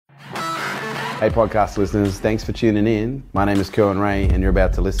Hey podcast listeners, thanks for tuning in. My name is Kerwin Ray and you're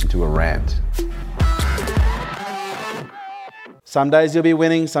about to listen to a rant. Some days you'll be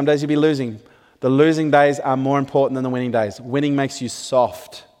winning, some days you'll be losing. The losing days are more important than the winning days. Winning makes you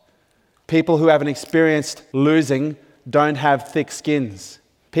soft. People who haven't experienced losing don't have thick skins.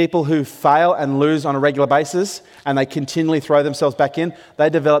 People who fail and lose on a regular basis and they continually throw themselves back in,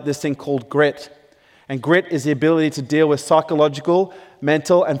 they develop this thing called grit. And grit is the ability to deal with psychological,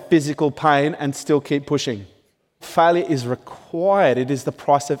 mental and physical pain and still keep pushing. Failure is required. It is the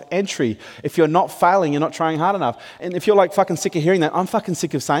price of entry. If you're not failing, you're not trying hard enough. And if you're like fucking sick of hearing that, I'm fucking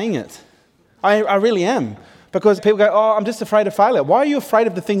sick of saying it. I really am. Because people go, oh, I'm just afraid of failure. Why are you afraid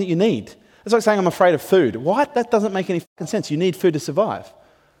of the thing that you need? It's like saying I'm afraid of food. What? That doesn't make any fucking sense. You need food to survive.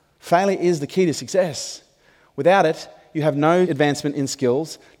 Failure is the key to success. Without it, you have no advancement in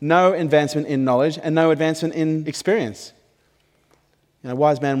skills, no advancement in knowledge, and no advancement in experience. You know, a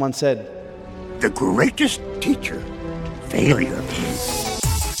wise man once said, "The greatest teacher, failure is."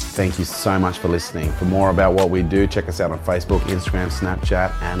 Thank you so much for listening. For more about what we do, check us out on Facebook, Instagram,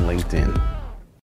 Snapchat, and LinkedIn.